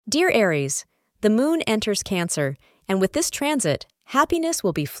Dear Aries, the moon enters Cancer, and with this transit, happiness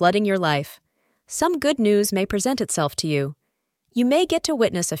will be flooding your life. Some good news may present itself to you. You may get to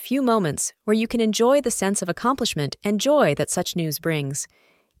witness a few moments where you can enjoy the sense of accomplishment and joy that such news brings.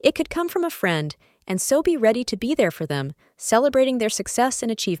 It could come from a friend, and so be ready to be there for them, celebrating their success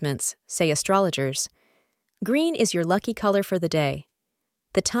and achievements, say astrologers. Green is your lucky color for the day.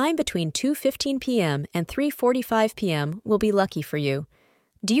 The time between 2:15 p.m. and 3:45 p.m. will be lucky for you.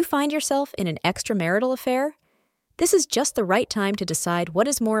 Do you find yourself in an extramarital affair? This is just the right time to decide what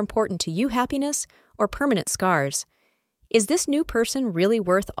is more important to you, happiness or permanent scars. Is this new person really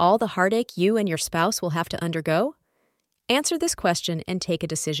worth all the heartache you and your spouse will have to undergo? Answer this question and take a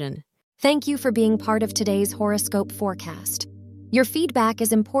decision. Thank you for being part of today's horoscope forecast. Your feedback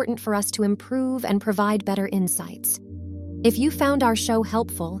is important for us to improve and provide better insights. If you found our show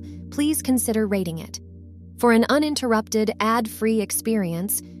helpful, please consider rating it. For an uninterrupted, ad-free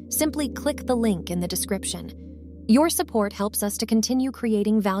experience, simply click the link in the description. Your support helps us to continue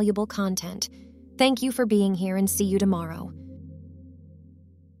creating valuable content. Thank you for being here and see you tomorrow.